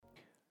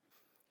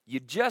You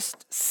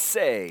just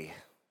say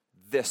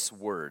this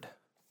word.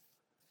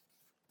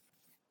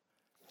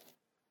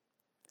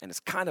 And it's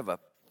kind of a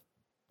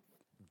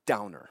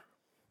downer,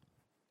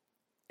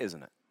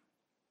 isn't it?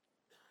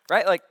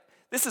 Right? Like,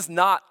 this is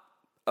not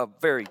a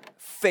very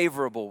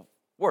favorable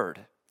word,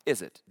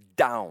 is it?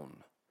 Down.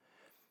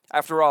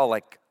 After all,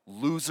 like,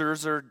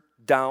 losers are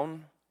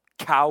down,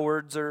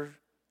 cowards are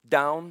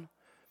down,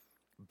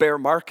 bear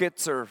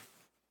markets are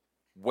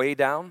way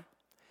down.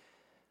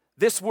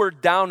 This word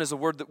down is a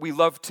word that we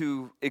love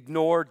to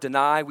ignore,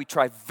 deny. We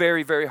try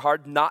very, very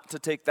hard not to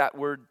take that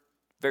word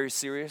very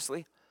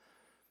seriously.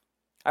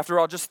 After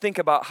all, just think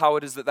about how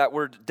it is that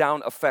word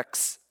down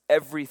affects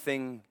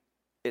everything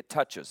it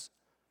touches.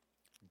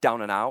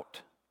 Down and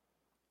out,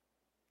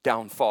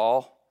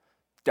 downfall,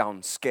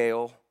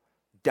 downscale,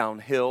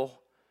 downhill,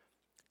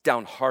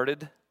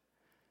 downhearted,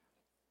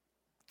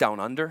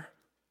 down under,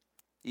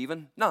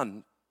 even.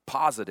 None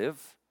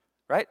positive,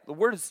 right? The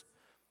word is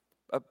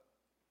a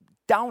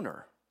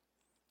downer.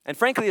 And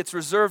frankly, it's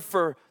reserved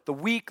for the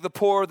weak, the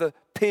poor, the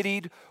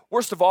pitied,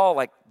 worst of all,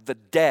 like the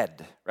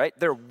dead, right?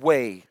 They're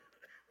way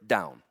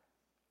down,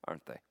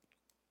 aren't they?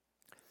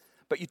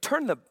 But you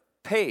turn the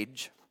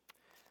page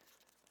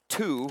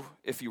to,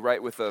 if you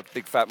write with a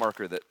big fat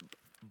marker that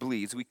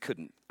bleeds, we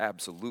couldn't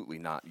absolutely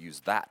not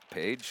use that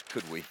page,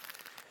 could we?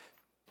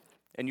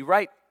 And you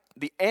write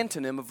the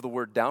antonym of the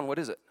word down, what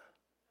is it?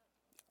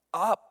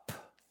 Up.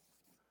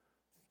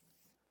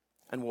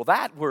 And well,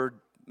 that word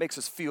makes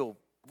us feel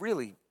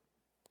really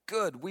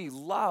good. We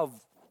love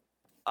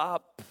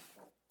up,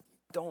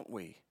 don't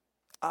we?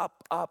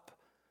 Up, up,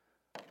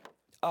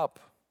 up.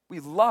 We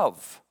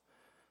love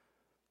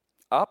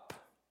up.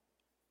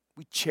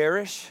 We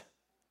cherish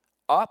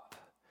up.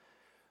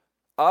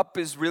 Up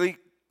is really,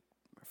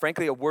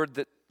 frankly, a word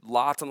that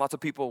lots and lots of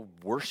people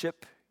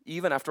worship.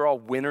 Even after all,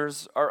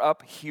 winners are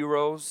up,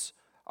 heroes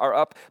are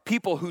up.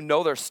 People who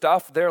know their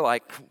stuff, they're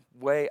like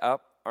way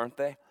up, aren't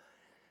they?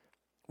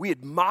 We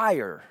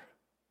admire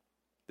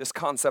this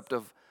concept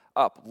of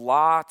up.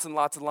 Lots and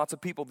lots and lots of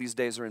people these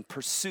days are in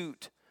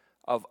pursuit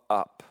of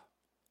up,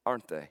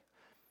 aren't they?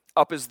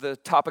 Up is the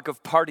topic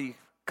of party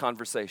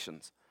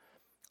conversations.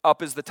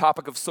 Up is the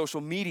topic of social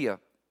media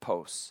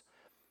posts.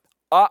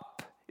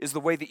 Up is the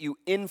way that you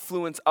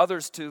influence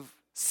others to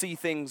see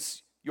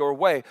things your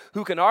way.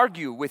 Who can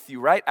argue with you,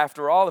 right?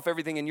 After all, if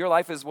everything in your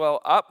life is, well,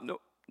 up,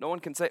 no one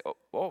can say,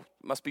 oh,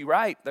 must be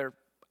right. They're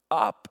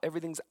up.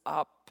 Everything's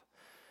up.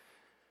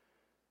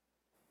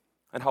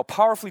 And how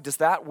powerfully does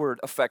that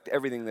word affect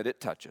everything that it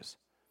touches?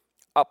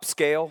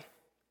 Upscale,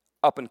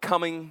 up and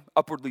coming,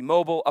 upwardly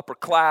mobile, upper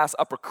class,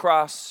 upper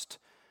crust.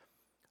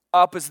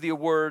 Up is the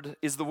word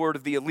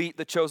of the elite,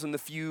 the chosen, the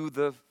few,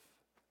 the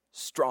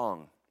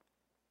strong,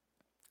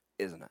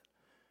 isn't it?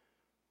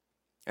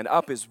 And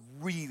up is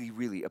really,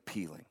 really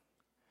appealing.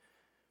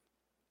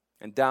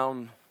 And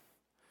down,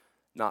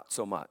 not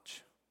so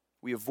much.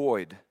 We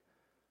avoid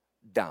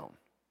down.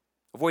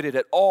 Avoid it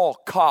at all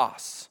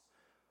costs,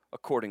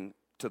 according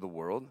to the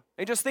world.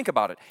 And just think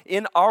about it.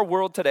 In our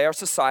world today, our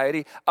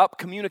society, up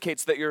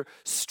communicates that you're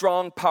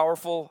strong,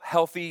 powerful,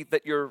 healthy,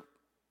 that you're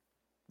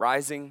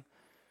rising.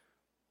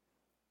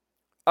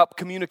 Up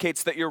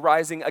communicates that you're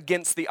rising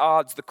against the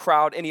odds, the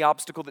crowd, any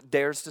obstacle that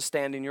dares to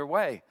stand in your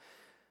way.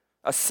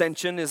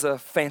 Ascension is a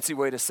fancy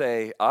way to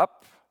say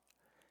up,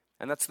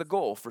 and that's the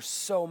goal for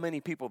so many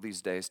people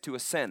these days, to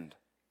ascend.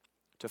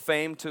 To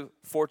fame, to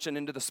fortune,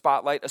 into the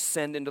spotlight,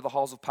 ascend into the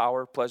halls of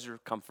power, pleasure,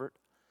 comfort.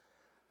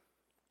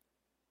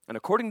 And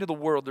according to the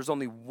world, there's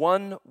only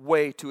one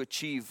way to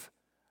achieve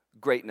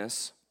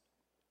greatness,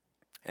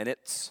 and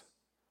it's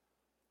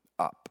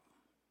up.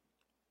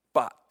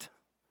 But,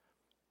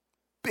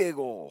 big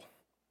ol'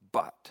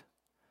 but.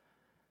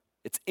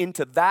 It's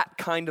into that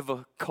kind of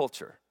a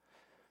culture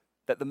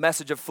that the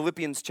message of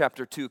Philippians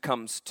chapter 2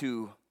 comes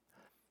to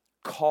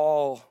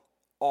call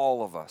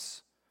all of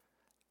us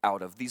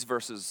out of. These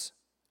verses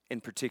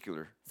in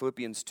particular,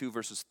 Philippians 2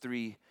 verses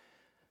 3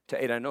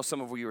 to 8. I know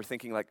some of you were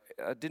thinking like,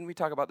 didn't we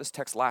talk about this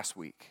text last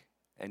week?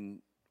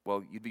 And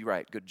well, you'd be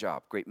right. Good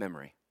job. Great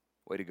memory.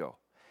 Way to go.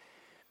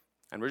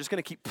 And we're just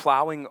going to keep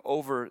plowing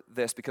over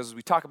this because as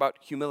we talk about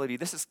humility,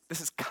 this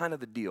is kind of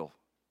the deal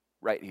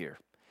right here.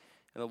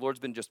 And the Lord's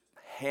been just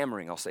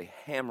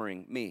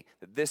hammering me,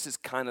 that this is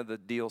kind of the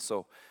deal,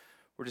 so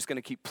we're just going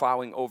to keep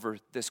plowing over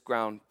this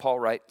ground. Paul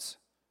writes,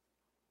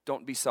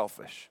 don't be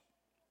selfish.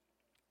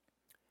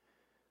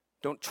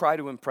 Don't try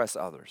to impress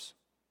others.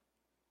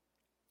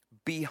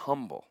 Be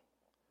humble.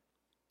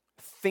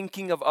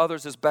 Thinking of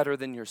others as better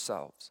than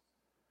yourselves.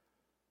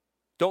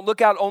 Don't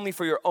look out only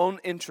for your own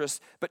interests,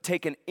 but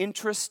take an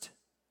interest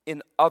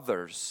in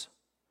others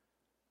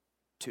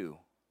too.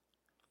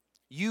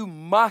 You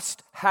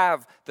must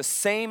have the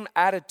same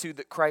attitude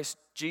that Christ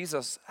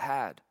Jesus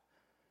had.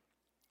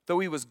 Though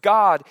he was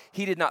God,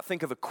 he did not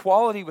think of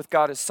equality with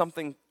God as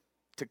something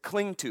to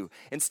cling to.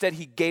 Instead,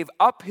 he gave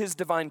up his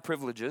divine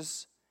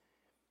privileges.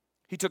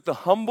 He took the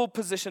humble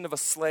position of a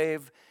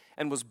slave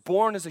and was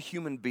born as a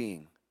human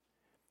being.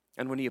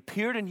 And when he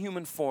appeared in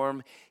human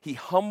form, he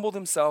humbled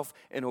himself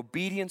in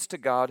obedience to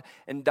God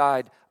and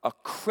died a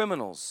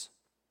criminal's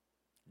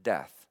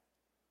death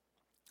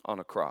on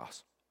a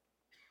cross.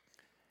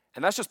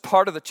 And that's just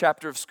part of the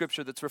chapter of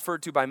Scripture that's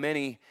referred to by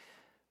many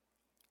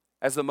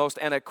as the most,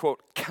 and I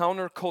quote,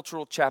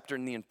 countercultural chapter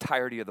in the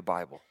entirety of the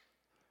Bible.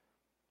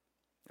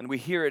 And we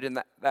hear it in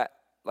that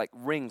like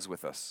rings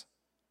with us.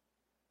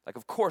 Like,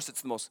 of course,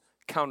 it's the most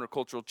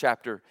countercultural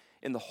chapter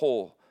in the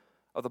whole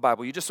of the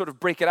Bible. You just sort of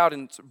break it out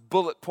in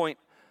bullet point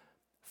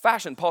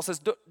fashion. Paul says,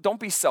 don't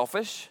be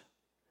selfish.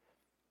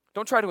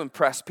 Don't try to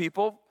impress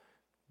people.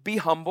 Be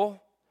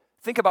humble.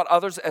 Think about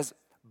others as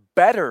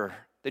better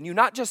than you,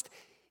 not just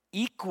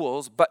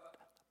equals, but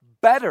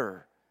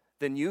better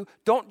than you.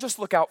 Don't just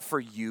look out for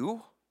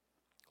you.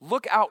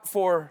 Look out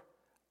for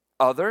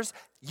others.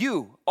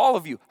 You, all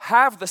of you,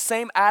 have the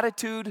same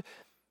attitude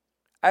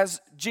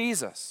as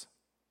Jesus.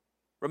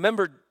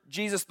 Remember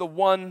Jesus, the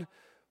one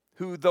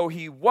who, though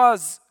he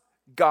was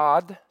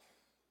God,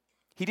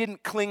 he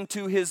didn't cling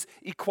to his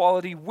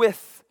equality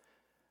with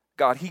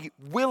God. He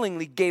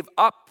willingly gave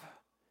up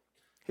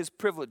his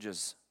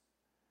privileges,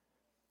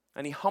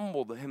 and he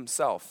humbled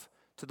himself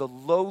to the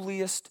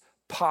lowliest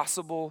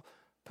possible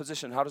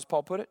position. How does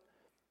Paul put it?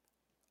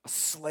 A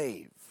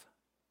slave.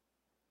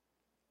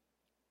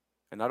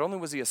 And not only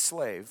was he a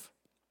slave,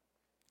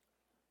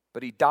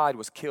 but he died,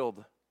 was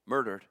killed,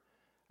 murdered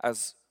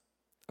as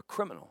a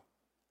criminal.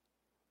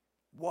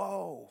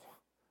 Whoa.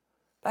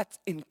 That's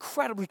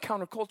incredibly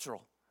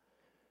countercultural.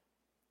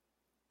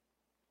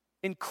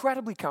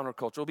 Incredibly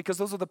countercultural, because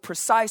those are the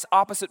precise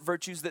opposite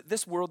virtues that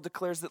this world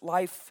declares that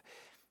life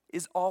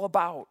is all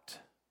about.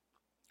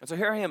 And so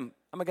here I am.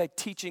 I'm a guy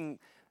teaching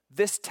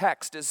this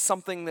text as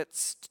something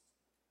that's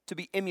to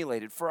be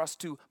emulated, for us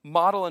to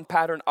model and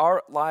pattern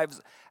our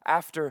lives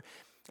after.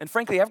 And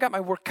frankly, I've got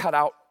my work cut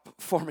out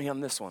for me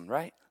on this one,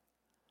 right?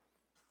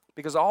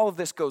 Because all of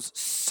this goes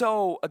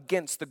so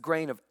against the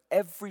grain of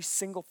every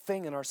single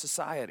thing in our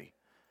society.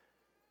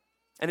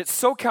 And it's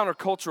so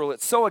countercultural,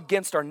 it's so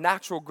against our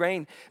natural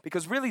grain,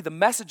 because really the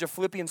message of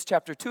Philippians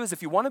chapter 2 is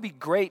if you want to be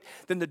great,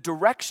 then the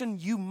direction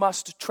you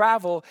must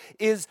travel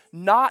is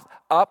not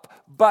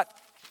up, but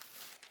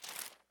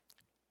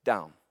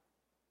down.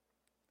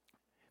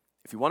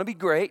 If you want to be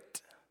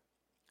great,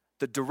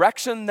 the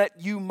direction that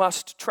you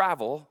must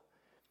travel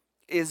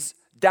is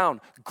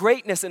down.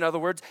 Greatness, in other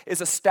words, is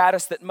a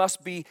status that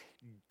must be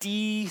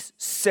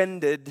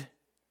descended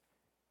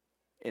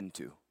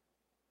into.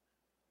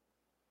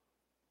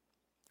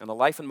 And the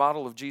life and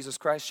model of Jesus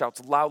Christ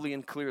shouts loudly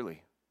and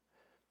clearly,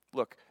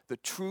 look, the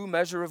true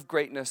measure of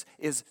greatness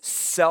is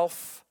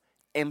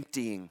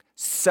self-emptying,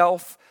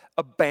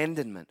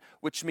 self-abandonment,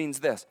 which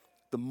means this: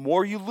 the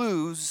more you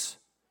lose,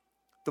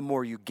 the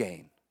more you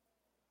gain.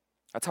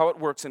 That's how it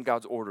works in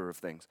God's order of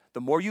things.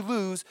 The more you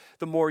lose,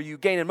 the more you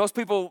gain. And most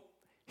people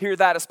hear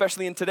that,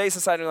 especially in today's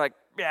society, and they're like,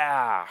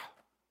 yeah,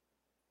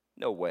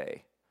 no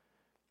way.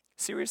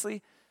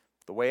 Seriously?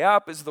 The way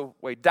up is the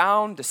way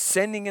down,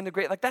 descending into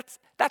great. Like that's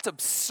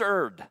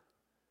absurd,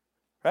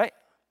 right?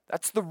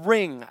 That's the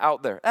ring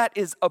out there. That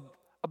is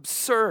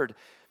absurd.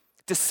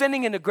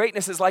 Descending into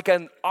greatness is like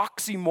an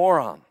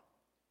oxymoron,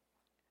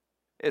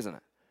 isn't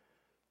it?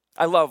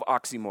 I love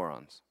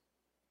oxymorons.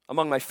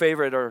 Among my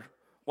favorite are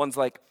ones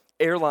like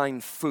airline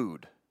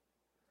food.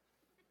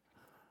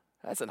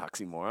 That's an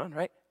oxymoron,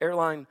 right?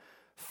 Airline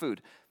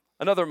food.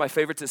 Another of my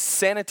favorites is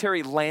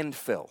sanitary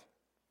landfill.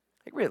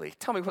 Like, really?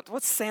 Tell me,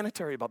 what's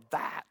sanitary about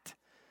that?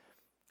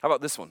 How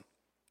about this one?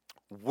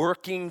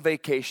 Working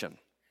vacation.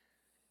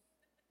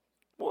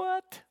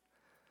 What?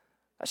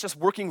 That's just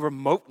working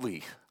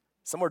remotely,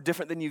 somewhere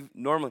different than you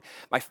normally.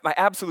 My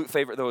absolute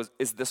favorite, though,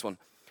 is this one.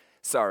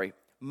 Sorry,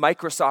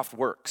 Microsoft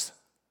Works.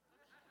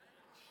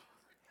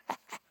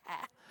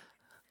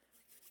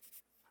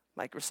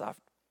 Microsoft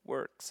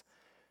Works.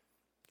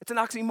 It's an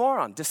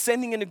oxymoron.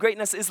 Descending into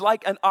greatness is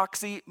like an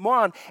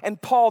oxymoron.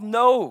 And Paul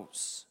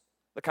knows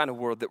the kind of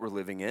world that we're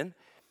living in.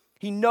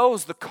 He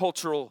knows the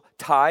cultural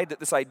tide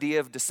that this idea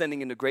of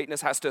descending into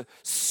greatness has to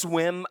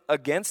swim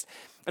against.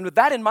 And with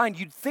that in mind,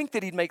 you'd think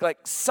that he'd make like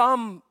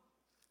some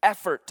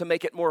effort to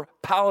make it more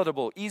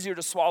palatable, easier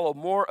to swallow,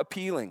 more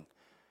appealing.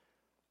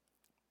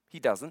 He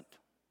doesn't.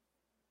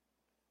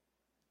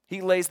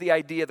 He lays the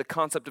idea, the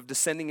concept of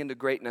descending into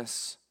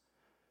greatness.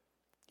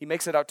 He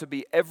makes it out to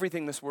be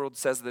everything this world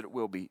says that it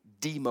will be.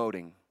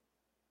 Demoting.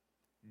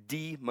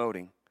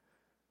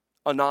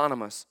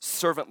 Anonymous,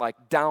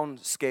 servant-like,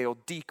 downscale,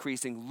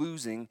 decreasing,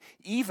 losing,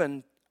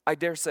 even, I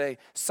dare say,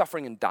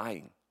 suffering and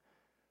dying.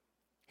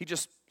 He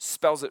just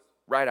spells it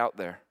right out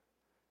there.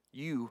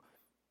 You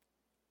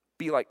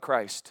be like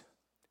Christ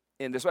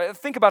in this way.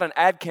 Think about an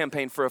ad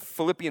campaign for a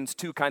Philippians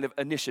 2 kind of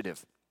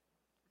initiative.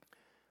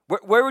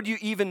 Where would you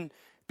even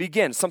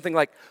begin? Something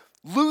like,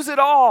 lose it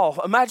all.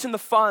 Imagine the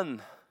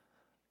fun.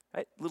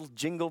 Right? Little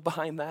jingle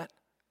behind that.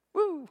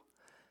 Woo.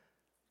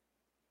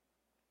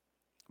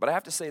 But I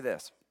have to say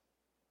this.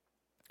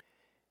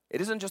 It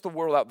isn't just the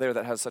world out there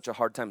that has such a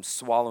hard time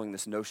swallowing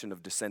this notion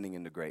of descending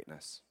into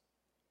greatness.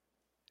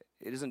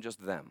 It isn't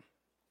just them.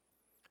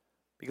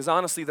 Because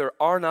honestly, there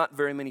are not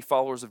very many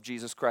followers of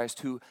Jesus Christ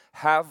who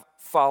have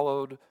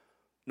followed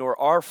nor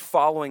are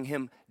following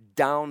him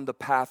down the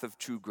path of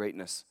true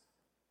greatness.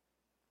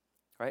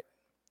 Right?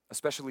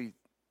 Especially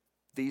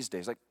these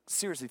days. Like,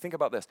 seriously, think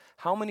about this.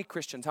 How many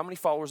Christians, how many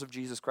followers of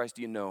Jesus Christ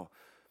do you know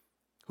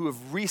who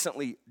have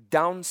recently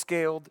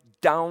downscaled,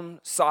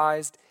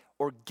 downsized,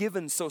 or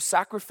given so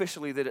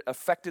sacrificially that it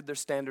affected their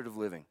standard of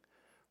living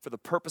for the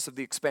purpose of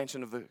the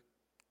expansion of the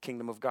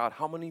kingdom of God?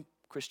 How many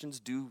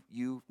Christians do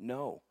you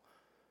know?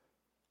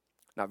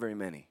 Not very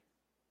many,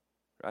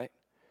 right?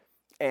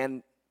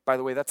 And by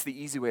the way, that's the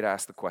easy way to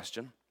ask the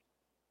question.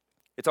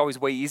 It's always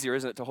way easier,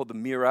 isn't it, to hold the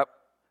mirror up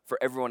for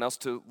everyone else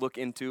to look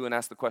into and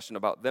ask the question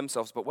about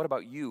themselves. But what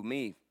about you,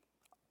 me,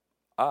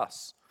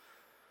 us?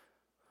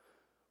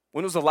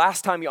 When was the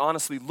last time you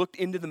honestly looked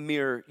into the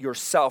mirror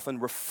yourself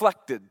and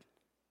reflected,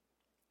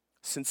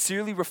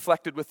 sincerely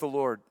reflected with the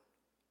Lord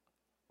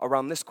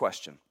around this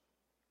question?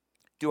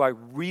 Do I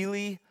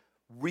really,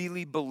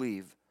 really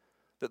believe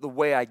that the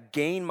way I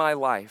gain my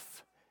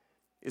life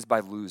is by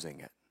losing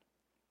it?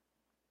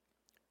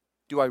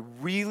 Do I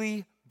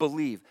really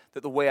believe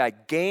that the way I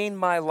gain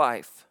my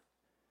life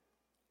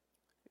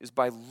is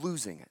by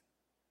losing it?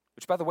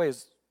 Which, by the way,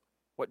 is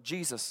what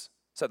Jesus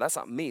said. That's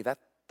not me.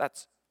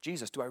 That's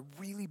Jesus. Do I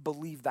really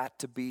believe that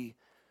to be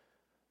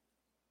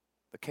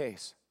the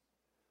case?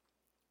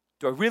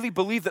 Do I really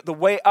believe that the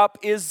way up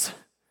is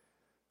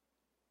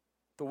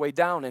the way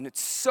down? And it's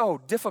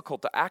so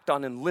difficult to act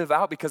on and live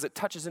out because it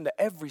touches into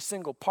every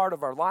single part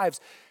of our lives.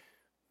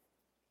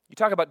 You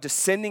talk about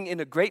descending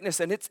into greatness,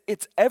 and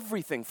it's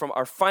everything from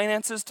our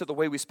finances to the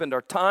way we spend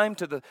our time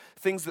to the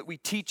things that we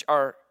teach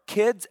our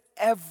kids,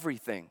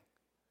 everything.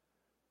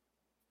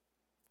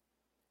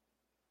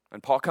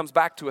 And Paul comes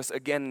back to us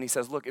again and he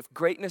says, look, if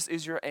greatness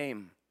is your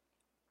aim,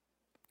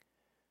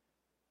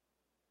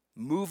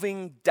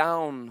 moving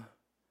down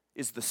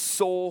is the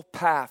sole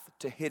path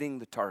to hitting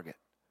the target,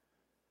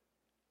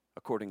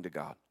 according to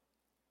God.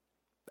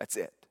 That's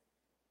it.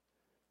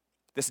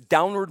 This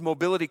downward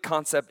mobility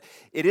concept,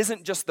 it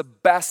isn't just the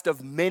best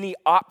of many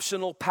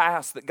optional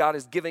paths that God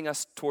is giving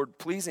us toward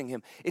pleasing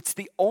him. It's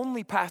the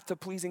only path to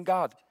pleasing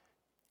God,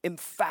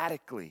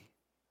 emphatically.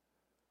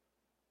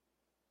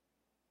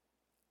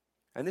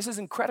 And this is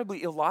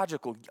incredibly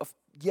illogical.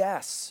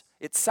 Yes,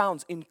 it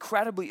sounds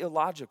incredibly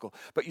illogical,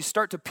 but you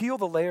start to peel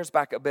the layers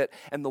back a bit,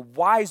 and the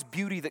wise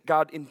beauty that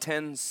God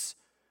intends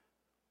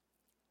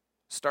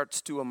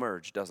starts to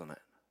emerge, doesn't it?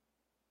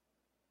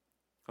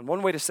 And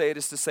one way to say it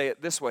is to say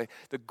it this way: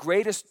 the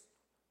greatest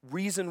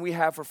reason we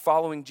have for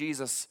following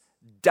Jesus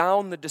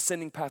down the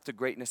descending path to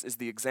greatness is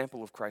the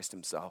example of Christ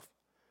himself.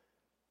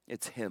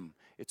 It's him.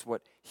 It's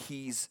what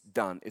he's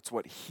done. It's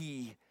what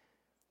he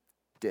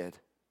did.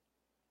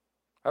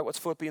 All right, what's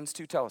Philippians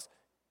 2 tell us?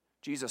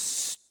 Jesus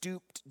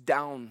stooped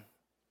down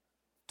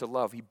to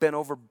love. He bent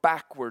over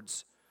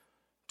backwards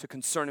to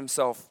concern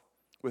himself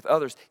with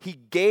others. He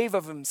gave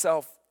of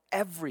himself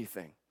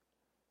everything.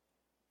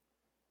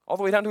 All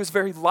the way down to his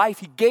very life.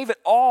 He gave it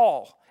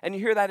all. And you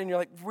hear that and you're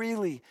like,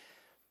 really?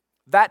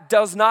 That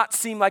does not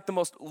seem like the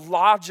most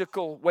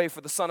logical way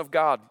for the Son of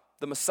God,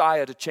 the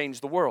Messiah, to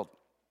change the world.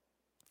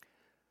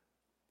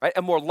 Right?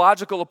 A more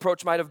logical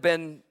approach might have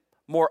been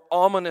more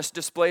ominous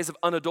displays of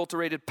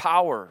unadulterated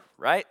power,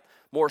 right?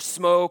 More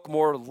smoke,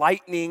 more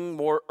lightning,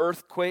 more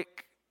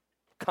earthquake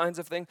kinds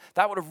of thing.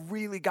 That would have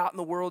really gotten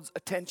the world's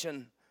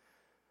attention.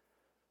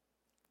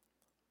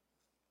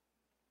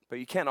 But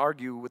you can't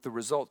argue with the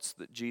results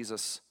that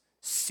Jesus'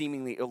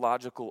 seemingly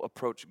illogical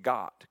approach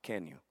got,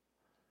 can you?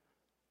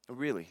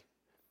 Really,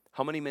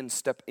 how many men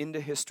step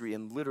into history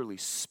and literally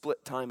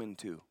split time in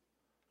two?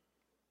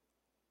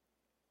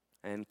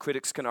 And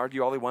critics can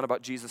argue all they want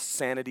about Jesus'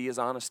 sanity, his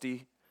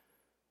honesty,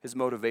 his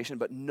motivation,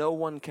 but no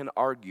one can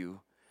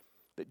argue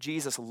that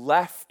Jesus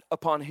left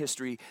upon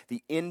history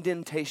the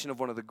indentation of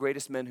one of the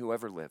greatest men who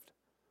ever lived.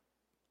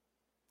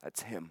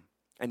 That's him.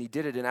 And he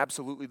did it in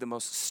absolutely the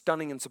most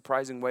stunning and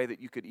surprising way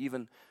that you could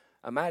even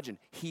imagine.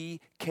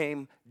 He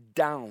came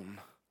down.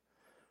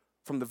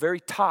 From the very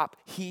top,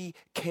 he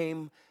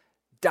came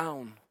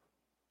down.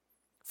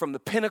 From the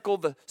pinnacle,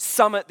 the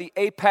summit, the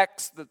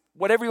apex,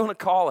 whatever you want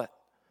to call it.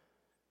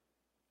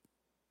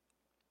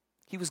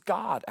 He was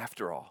God,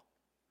 after all.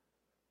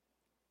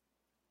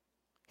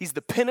 He's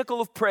the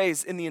pinnacle of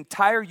praise in the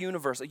entire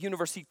universe, a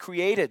universe he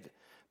created,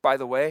 by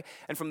the way.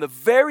 And from the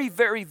very,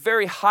 very,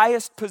 very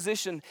highest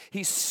position,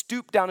 he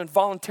stooped down and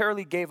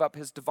voluntarily gave up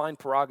his divine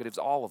prerogatives,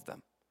 all of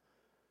them.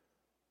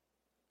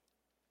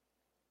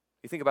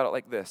 You think about it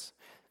like this.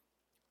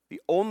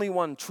 The only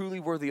one truly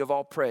worthy of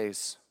all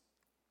praise,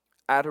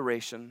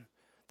 adoration,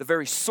 the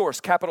very source,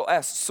 capital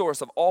S,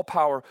 source of all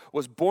power,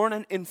 was born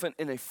an infant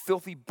in a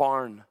filthy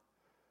barn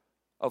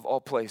of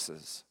all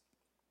places.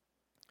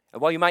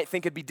 And while you might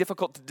think it'd be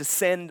difficult to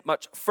descend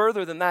much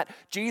further than that,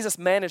 Jesus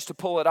managed to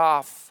pull it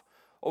off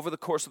over the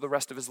course of the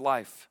rest of his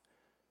life.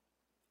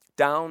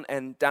 Down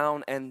and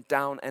down and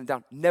down and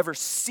down, never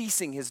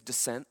ceasing his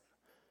descent.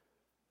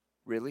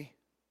 Really?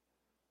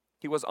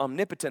 He was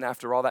omnipotent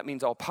after all. That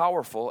means all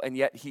powerful, and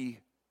yet he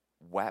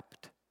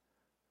wept.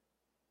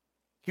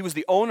 He was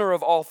the owner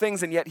of all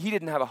things, and yet he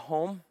didn't have a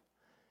home.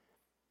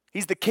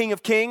 He's the King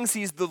of Kings.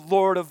 He's the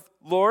Lord of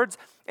Lords,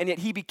 and yet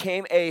he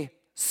became a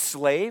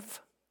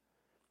slave.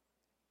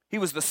 He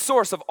was the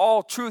source of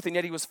all truth, and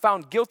yet he was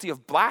found guilty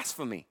of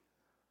blasphemy.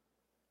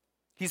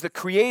 He's the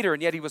creator,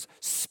 and yet he was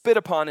spit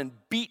upon and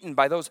beaten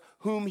by those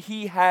whom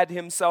he had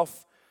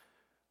himself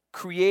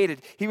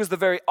created. He was the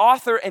very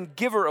author and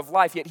giver of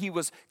life, yet he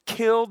was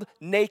killed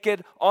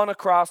naked on a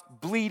cross,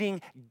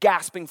 bleeding,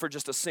 gasping for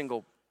just a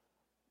single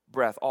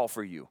breath, all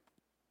for you,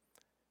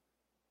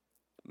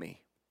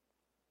 me.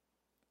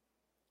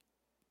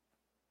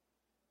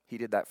 He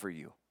did that for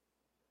you.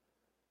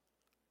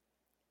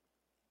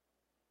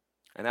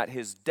 And at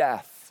his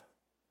death,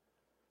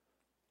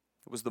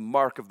 it was the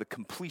mark of the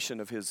completion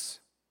of his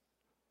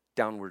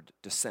downward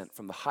descent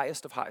from the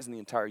highest of highs in the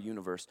entire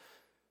universe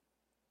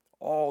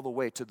all the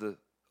way to the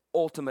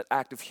ultimate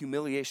act of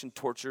humiliation,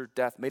 torture,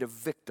 death, made a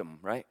victim,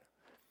 right?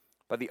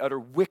 By the utter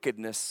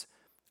wickedness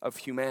of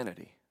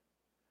humanity.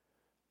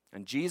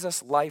 And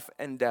Jesus' life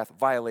and death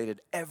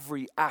violated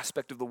every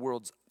aspect of the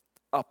world's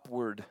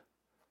upward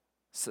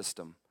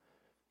system.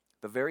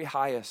 The very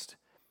highest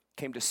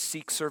came to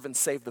seek, serve, and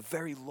save the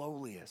very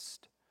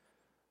lowliest.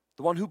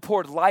 The one who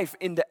poured life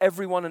into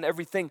everyone and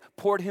everything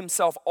poured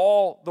himself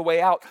all the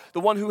way out. The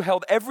one who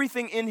held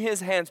everything in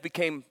his hands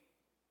became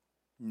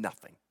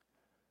nothing.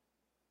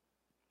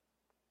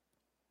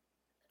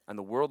 And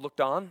the world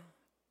looked on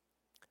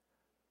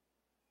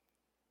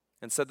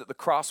and said that the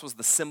cross was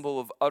the symbol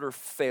of utter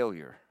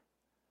failure.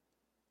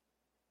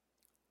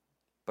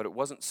 But it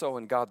wasn't so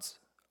in God's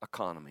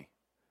economy.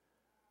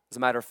 As a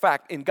matter of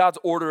fact, in God's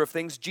order of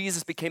things,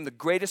 Jesus became the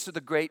greatest of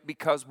the great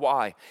because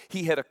why?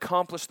 He had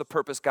accomplished the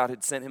purpose God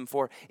had sent him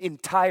for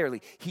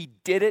entirely. He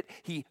did it.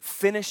 He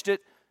finished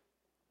it.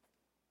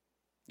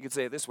 You could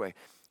say it this way.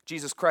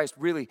 Jesus Christ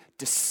really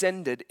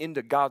descended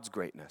into God's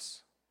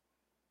greatness.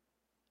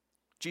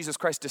 Jesus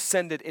Christ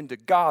descended into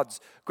God's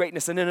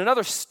greatness. And in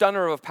another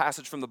stunner of a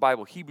passage from the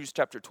Bible, Hebrews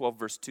chapter 12,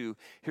 verse 2,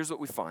 here's what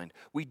we find.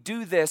 We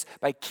do this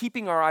by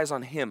keeping our eyes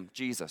on him,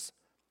 Jesus,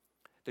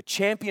 the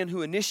champion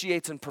who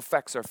initiates and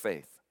perfects our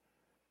faith.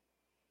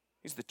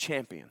 He's the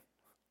champion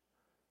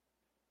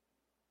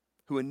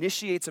who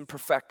initiates and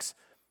perfects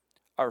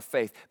our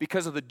faith.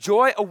 Because of the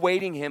joy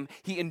awaiting him,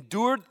 he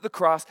endured the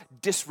cross,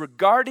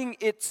 disregarding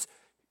its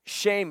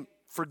shame.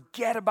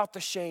 Forget about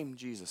the shame,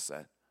 Jesus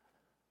said.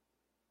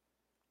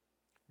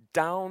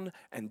 Down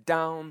and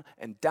down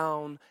and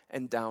down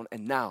and down.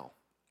 And now,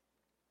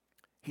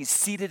 he's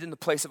seated in the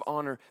place of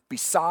honor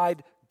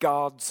beside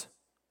God's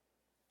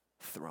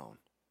throne.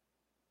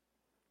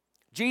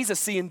 Jesus,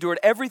 see, endured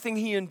everything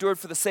he endured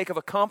for the sake of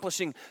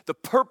accomplishing the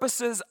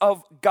purposes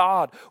of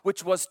God,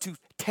 which was to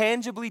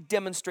tangibly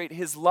demonstrate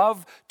his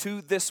love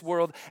to this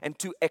world and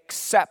to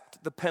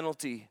accept the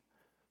penalty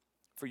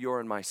for your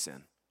and my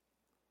sin.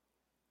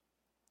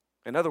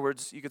 In other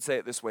words, you could say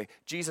it this way,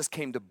 Jesus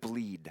came to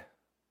bleed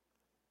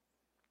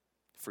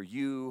for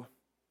you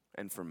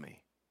and for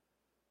me.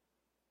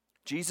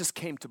 Jesus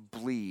came to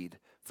bleed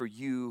for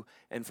you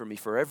and for me,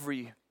 for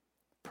every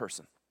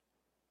person,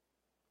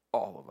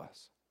 all of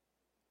us.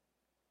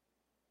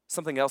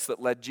 Something else that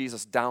led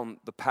Jesus down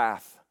the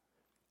path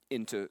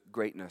into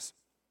greatness.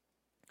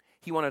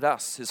 He wanted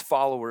us, his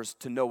followers,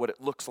 to know what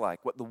it looks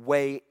like, what the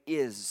way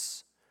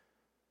is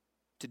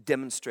to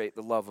demonstrate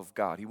the love of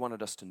God. He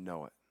wanted us to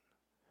know it.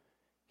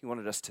 He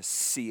wanted us to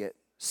see it,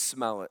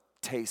 smell it,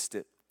 taste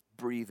it,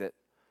 breathe it.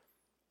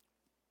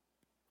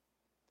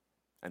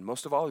 And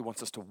most of all, he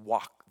wants us to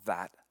walk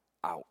that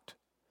out.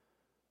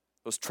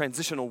 Those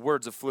transitional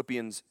words of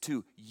Philippians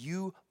 2,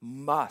 you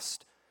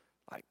must,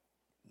 like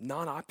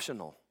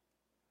non-optional.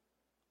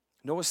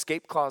 No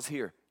escape clause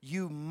here.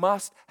 You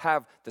must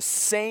have the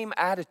same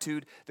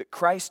attitude that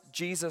Christ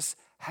Jesus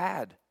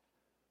had.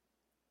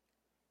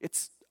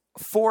 It's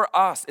for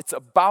us. It's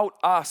about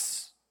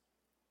us.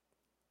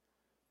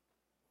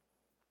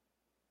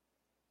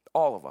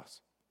 All of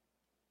us.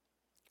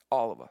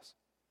 All of us.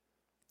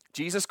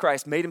 Jesus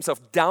Christ made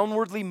himself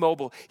downwardly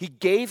mobile. He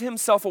gave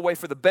himself away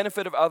for the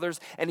benefit of others,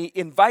 and he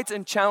invites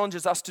and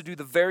challenges us to do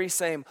the very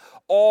same,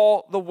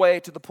 all the way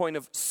to the point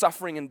of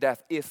suffering and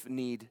death, if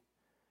need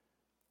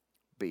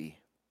be.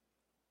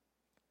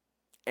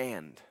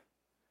 And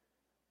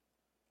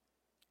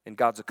in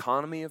God's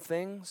economy of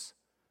things,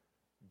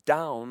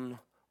 down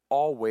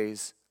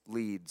always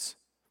leads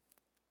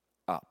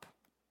up.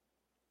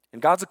 In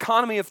God's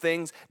economy of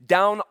things,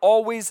 down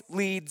always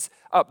leads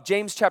up.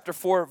 James chapter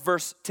 4,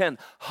 verse 10.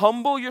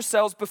 Humble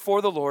yourselves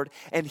before the Lord,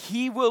 and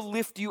he will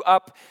lift you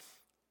up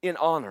in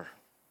honor.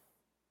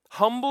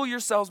 Humble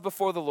yourselves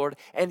before the Lord,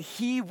 and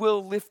he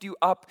will lift you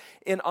up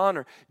in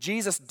honor.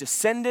 Jesus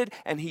descended,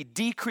 and he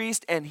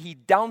decreased, and he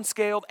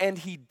downscaled, and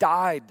he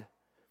died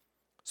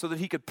so that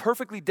he could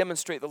perfectly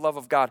demonstrate the love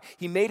of God.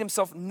 He made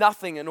himself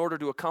nothing in order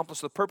to accomplish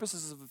the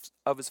purposes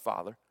of his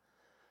Father.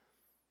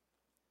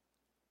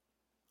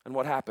 And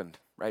what happened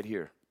right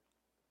here?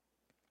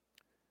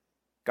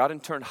 God in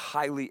turn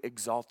highly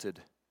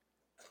exalted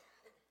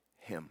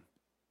him.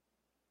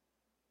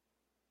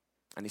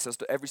 And he says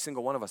to every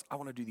single one of us, I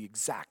want to do the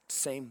exact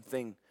same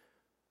thing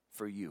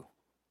for you.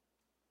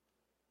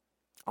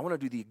 I want to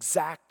do the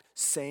exact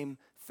same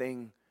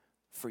thing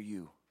for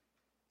you.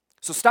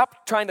 So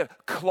stop trying to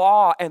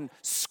claw and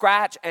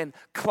scratch and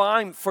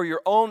climb for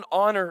your own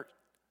honor.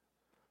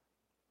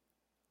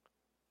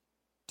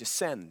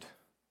 Descend.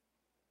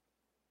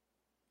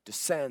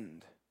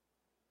 Descend.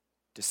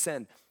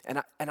 Descend.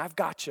 And I've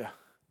got you.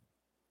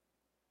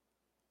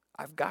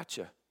 I've got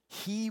you.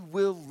 He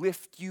will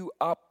lift you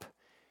up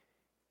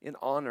in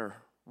honor,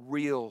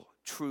 real,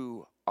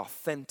 true,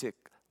 authentic,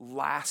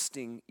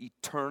 lasting,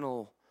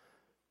 eternal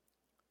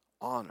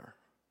honor.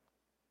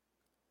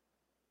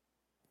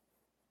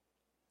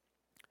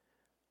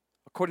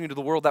 According to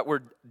the world, that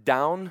word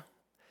down,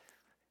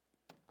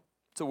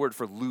 it's a word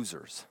for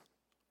losers,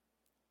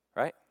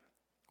 right?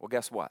 Well,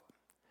 guess what?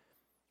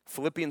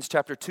 Philippians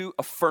chapter 2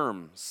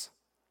 affirms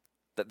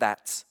that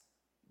that's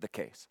the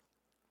case.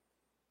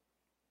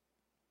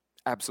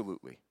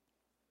 Absolutely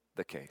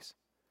the case.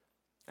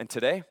 And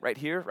today, right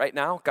here, right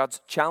now, God's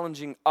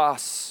challenging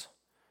us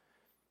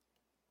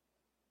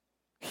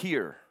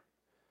here,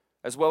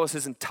 as well as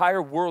his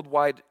entire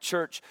worldwide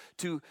church,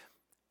 to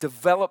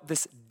develop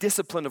this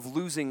discipline of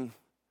losing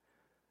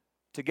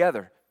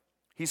together.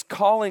 He's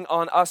calling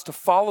on us to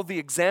follow the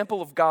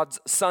example of God's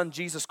Son,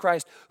 Jesus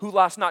Christ, who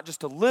lost not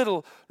just a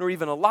little, nor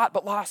even a lot,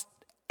 but lost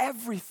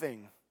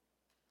everything.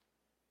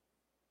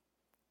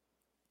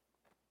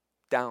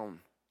 Down,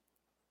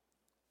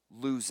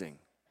 losing,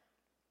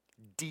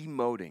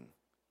 demoting,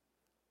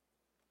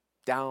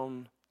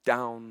 down,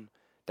 down,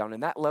 down.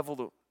 And that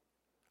level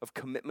of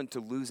commitment to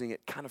losing,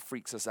 it kind of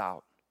freaks us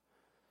out,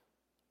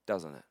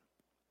 doesn't it?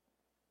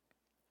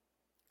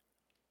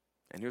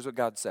 And here's what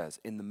God says.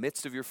 In the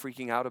midst of your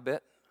freaking out a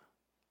bit,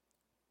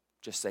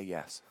 just say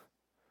yes.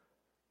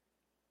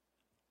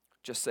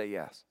 Just say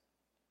yes.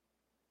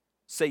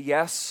 Say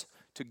yes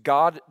to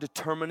God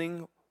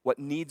determining what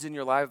needs in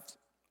your life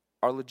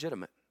are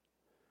legitimate.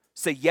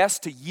 Say yes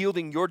to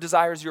yielding your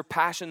desires, your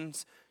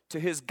passions to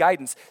his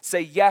guidance. Say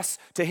yes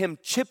to him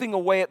chipping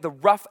away at the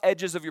rough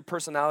edges of your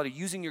personality,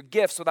 using your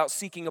gifts without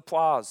seeking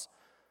applause,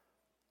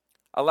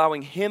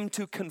 allowing him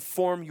to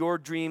conform your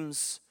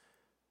dreams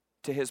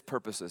to his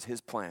purposes, his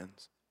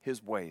plans,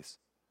 his ways.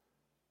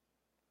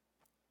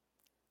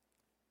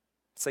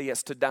 Say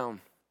yes to down.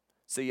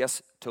 Say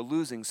yes to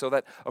losing so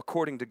that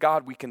according to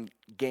God we can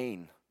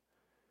gain.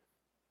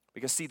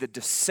 Because see, the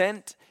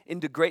descent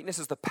into greatness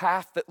is the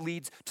path that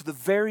leads to the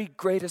very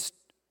greatest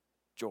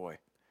joy.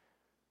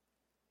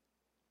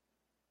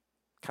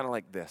 Kind of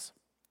like this.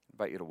 I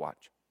invite you to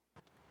watch.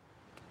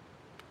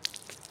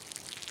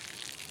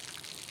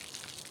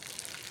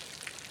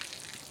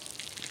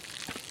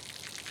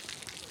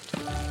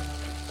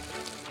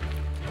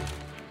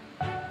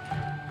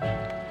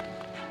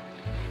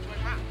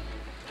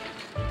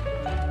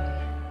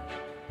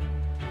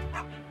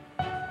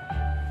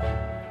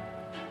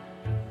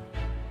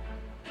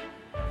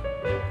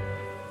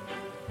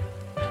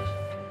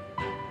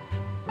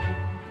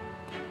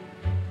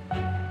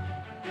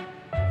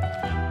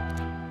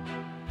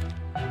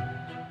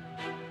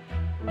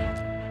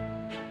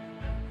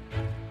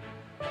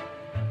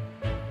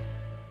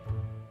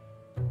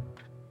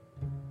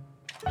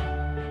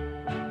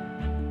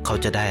เข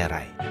าจะได้อะไร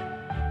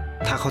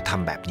ถ้าเขาท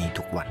ำแบบนี้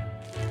ทุกวัน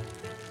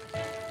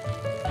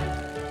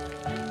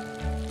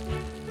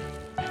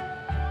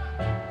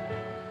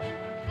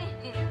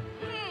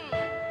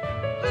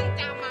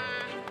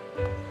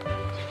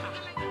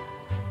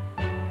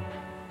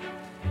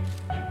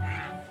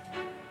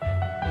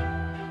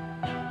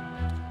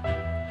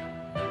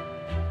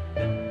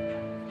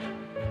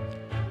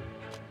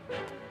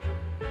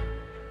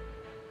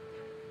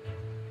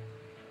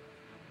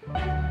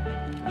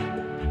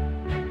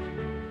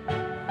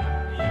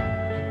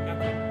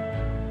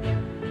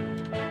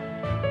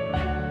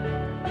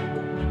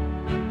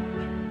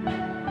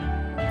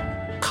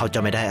เขาจ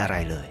ะไม่ได้อะไร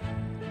เลย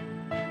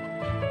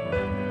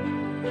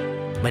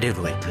ไม่ได้ร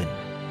วยขึ้น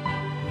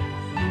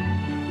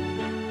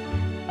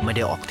ไม่ไ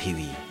ด้ออกที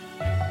วี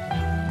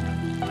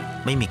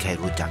ไม่มีใคร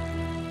รู้จัก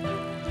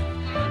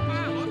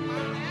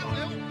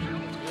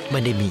ไม่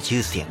ได้มีชื่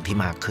อเสียงที่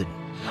มากขึ้น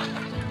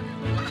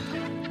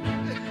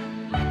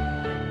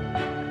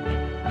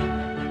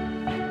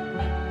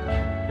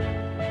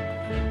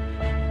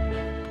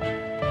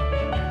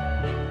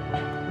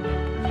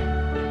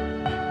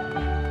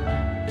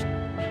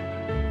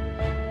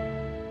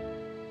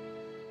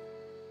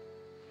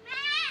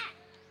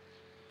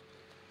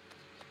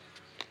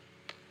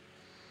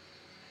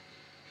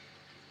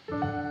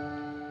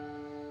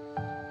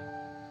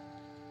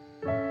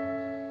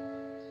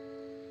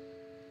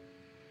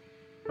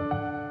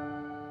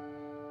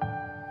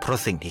เพรา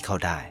ะสิ่งที่เขา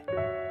ได้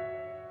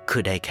คื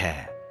อได้แค่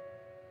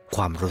ค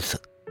วามรู้สึ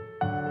ก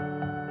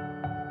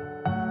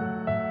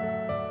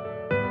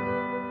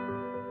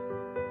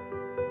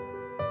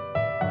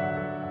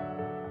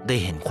ได้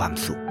เห็นความ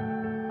สุข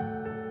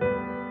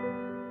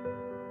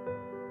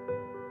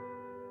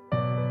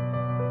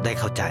ได้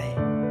เข้าใจ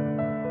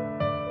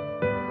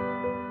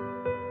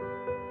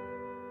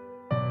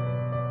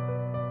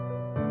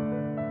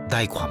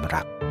ได้ความ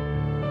รัก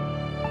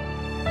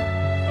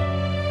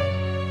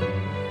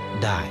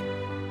ได้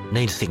ใน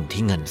สิ่ง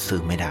ที่เงินซื้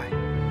อไม่ได้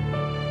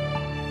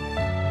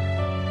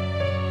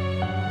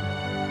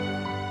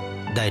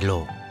ได้โล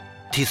ก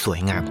ที่สวย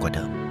งามกว่าเ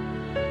ดิม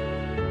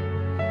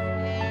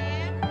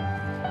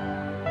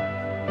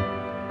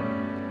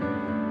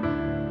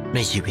ใน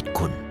ชีวิต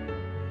คุณ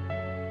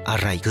อะ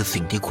ไรคือ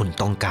สิ่งที่คุณ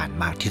ต้องการ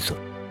มากที่สุ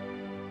ด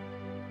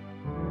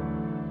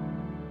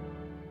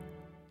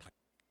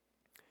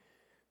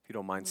If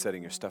you don't mind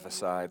setting your stuff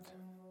aside,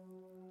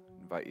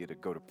 I invite you to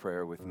go to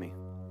prayer with me.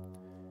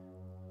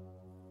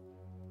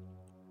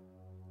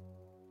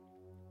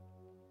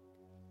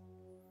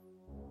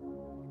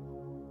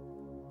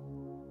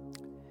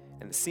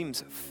 And it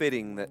seems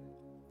fitting that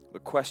the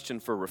question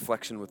for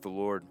reflection with the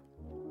Lord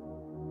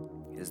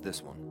is this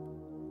one.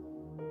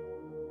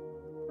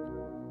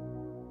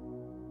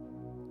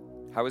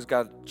 How is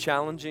God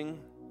challenging,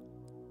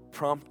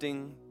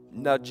 prompting,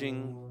 nudging,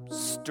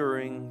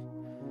 stirring,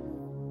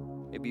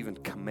 maybe even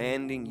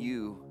commanding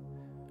you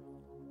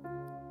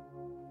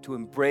to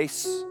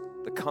embrace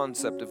the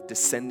concept of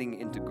descending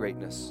into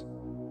greatness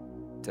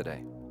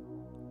today?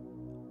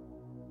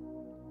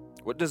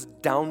 What does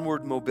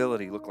downward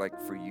mobility look like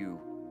for you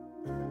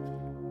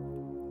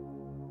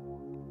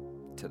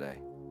today?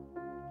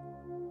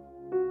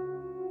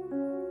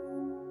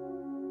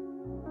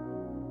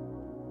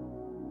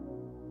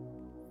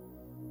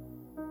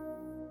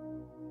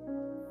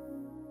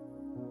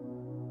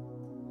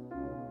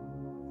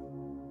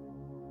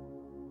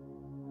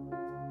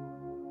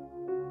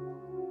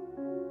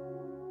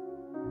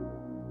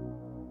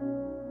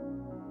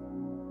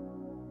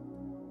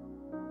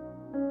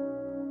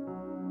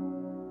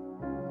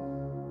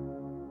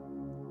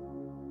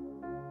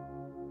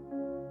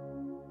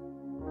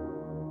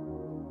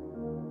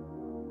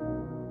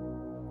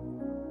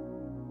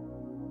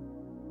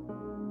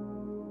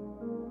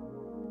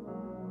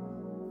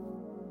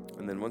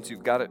 And then once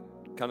you've got it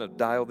kind of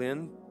dialed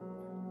in,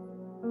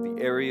 the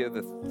area,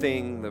 the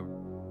thing, the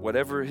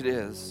whatever it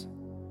is,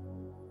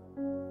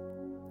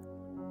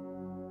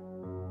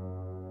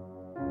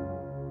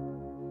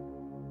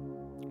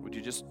 would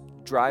you just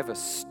drive a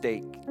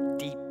stake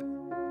deep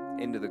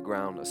into the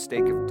ground, a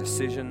stake of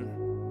decision,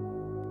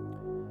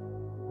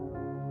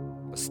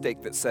 a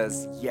stake that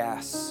says,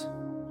 yes,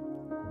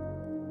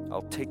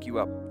 I'll take you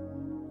up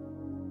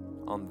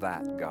on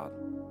that, God.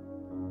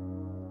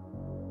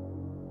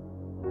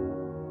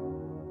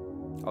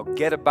 I'll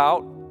get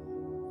about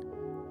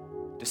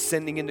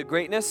descending into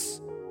greatness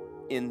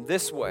in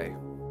this way,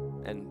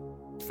 and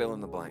fill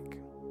in the blank.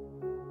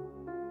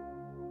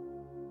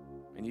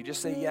 And you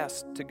just say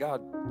yes to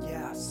God.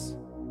 Yes.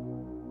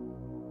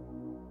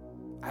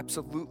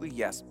 Absolutely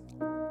yes.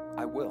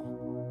 I will.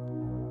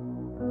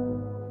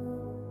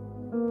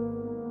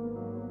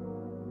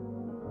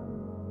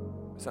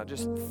 It's not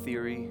just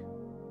theory.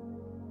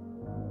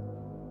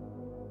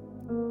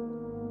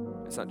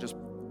 It's not just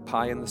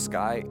pie in the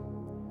sky.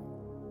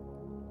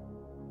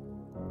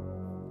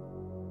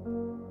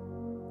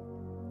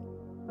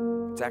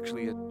 It's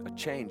actually a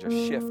change, a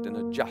shift, an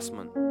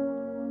adjustment,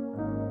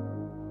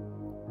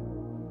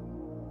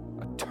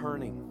 a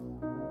turning,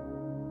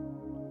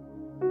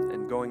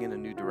 and going in a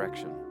new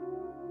direction.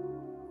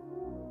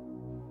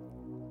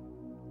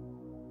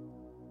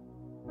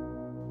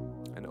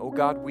 And oh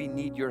God, we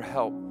need your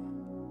help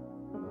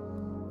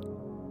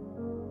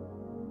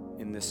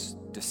in this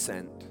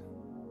descent.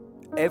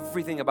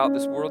 Everything about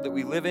this world that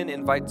we live in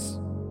invites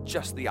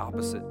just the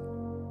opposite,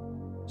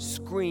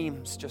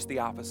 screams just the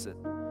opposite.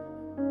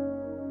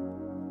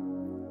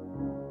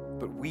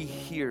 But we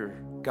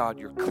hear, God,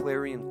 your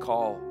clarion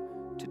call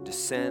to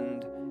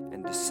descend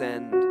and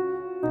descend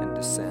and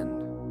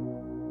descend.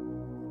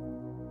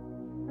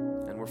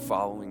 And we're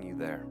following you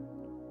there.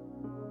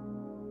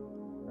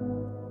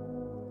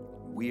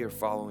 We are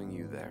following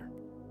you there.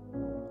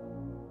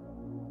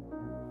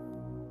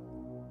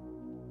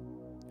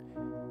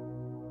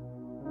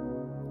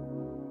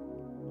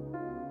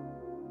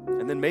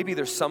 And then maybe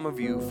there's some of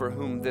you for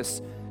whom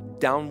this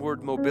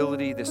downward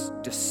mobility, this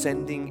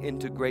descending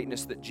into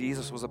greatness that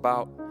Jesus was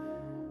about,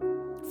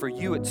 for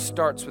you it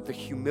starts with the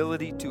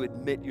humility to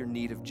admit your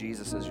need of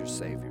Jesus as your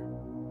Savior.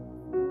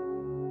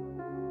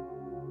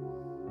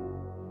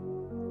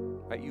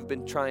 Right? You've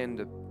been trying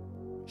to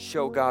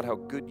show God how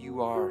good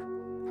you are,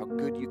 how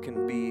good you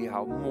can be,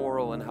 how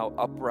moral and how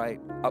upright,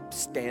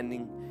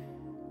 upstanding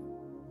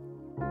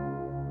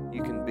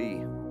you can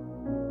be.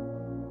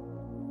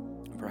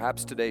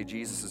 Perhaps today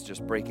Jesus is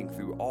just breaking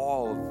through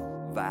all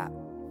of that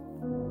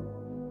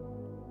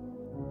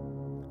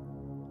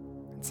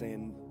and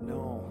saying,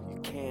 no, you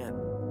can't.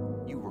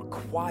 You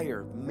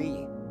require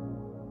me.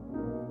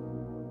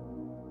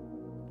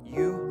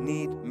 You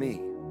need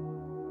me.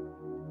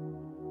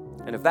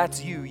 And if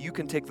that's you, you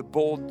can take the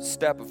bold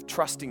step of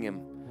trusting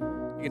Him.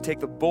 You can take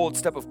the bold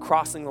step of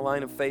crossing the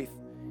line of faith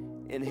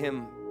in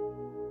Him.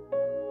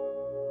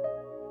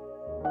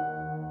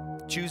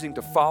 Choosing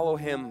to follow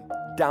Him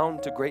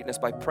down to greatness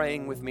by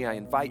praying with me. I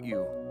invite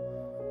you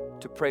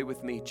to pray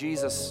with me.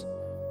 Jesus,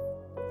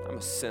 I'm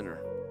a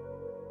sinner.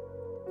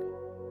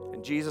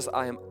 And Jesus,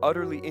 I am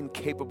utterly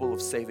incapable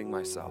of saving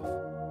myself.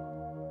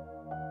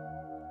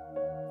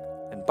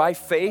 And by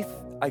faith,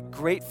 I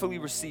gratefully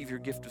receive your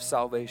gift of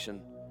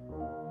salvation.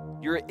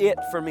 You're it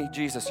for me,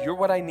 Jesus. You're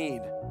what I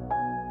need.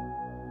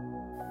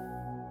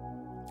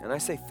 And I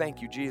say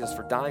thank you, Jesus,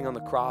 for dying on the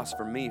cross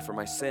for me, for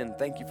my sin.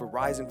 Thank you for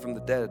rising from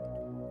the dead.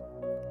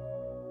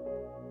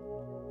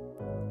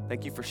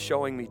 Thank you for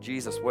showing me,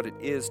 Jesus, what it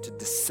is to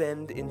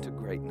descend into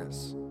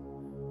greatness.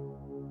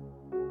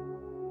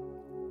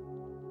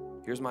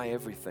 Here's my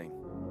everything.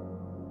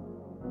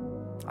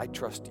 I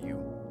trust you.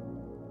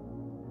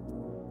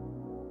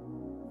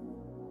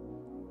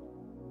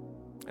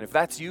 And if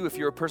that's you, if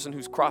you're a person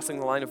who's crossing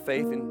the line of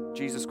faith in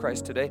Jesus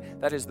Christ today,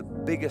 that is the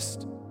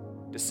biggest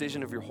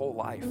decision of your whole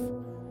life.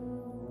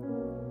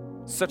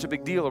 Such a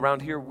big deal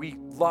around here. We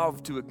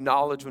love to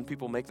acknowledge when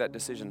people make that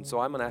decision. So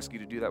I'm going to ask you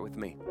to do that with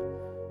me.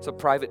 It's a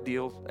private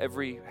deal.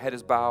 Every head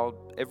is bowed.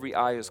 Every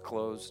eye is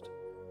closed.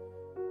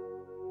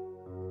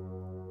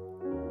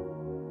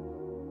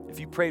 If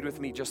you prayed with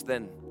me just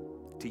then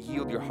to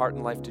yield your heart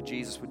and life to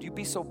Jesus, would you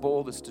be so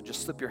bold as to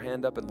just slip your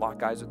hand up and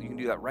lock eyes with you? You can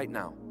do that right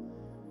now.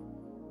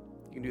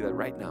 You can do that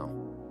right now.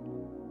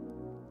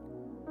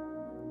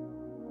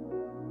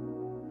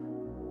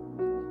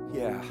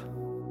 Yeah.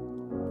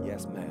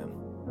 Yes, ma'am.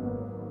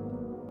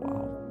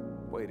 Wow.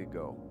 Way to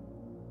go.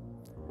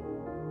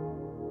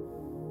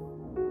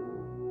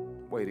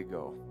 Way to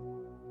go.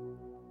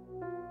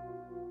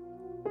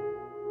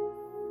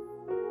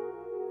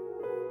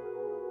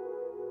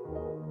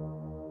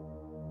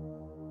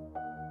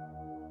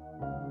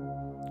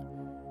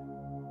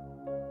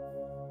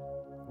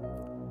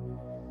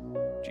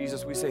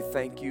 Jesus, we say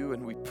thank you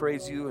and we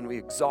praise you and we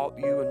exalt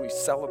you and we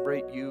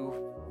celebrate you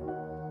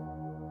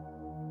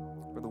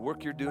for the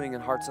work you're doing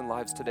in hearts and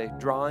lives today,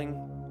 drawing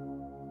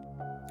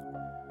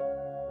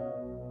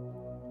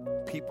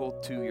people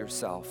to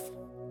yourself.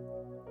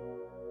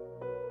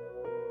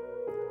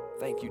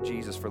 Thank you,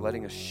 Jesus, for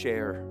letting us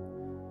share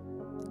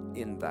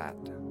in that.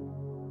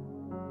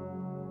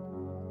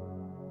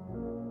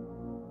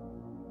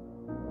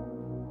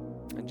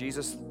 And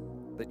Jesus,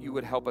 that you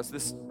would help us.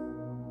 This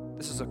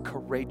is a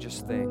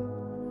courageous thing.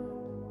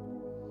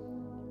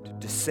 To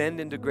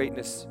descend into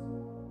greatness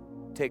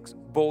takes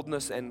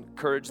boldness and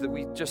courage that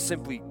we just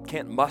simply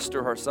can't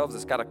muster ourselves.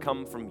 It's got to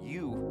come from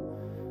you.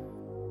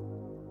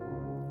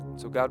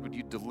 So God, would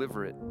you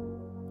deliver it,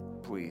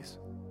 please?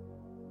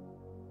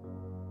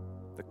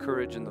 The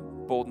courage and the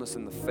boldness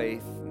and the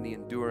faith and the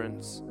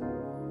endurance,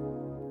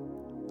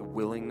 the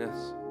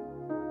willingness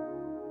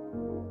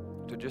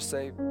to just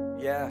say,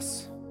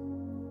 yes.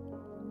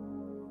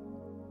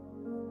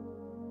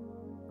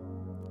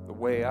 The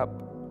way up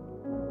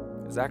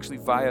is actually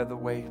via the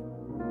way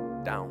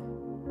down.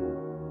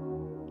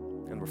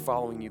 And we're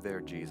following you there,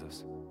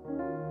 Jesus.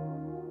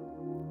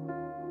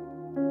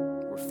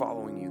 We're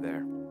following you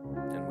there,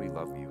 and we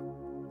love you.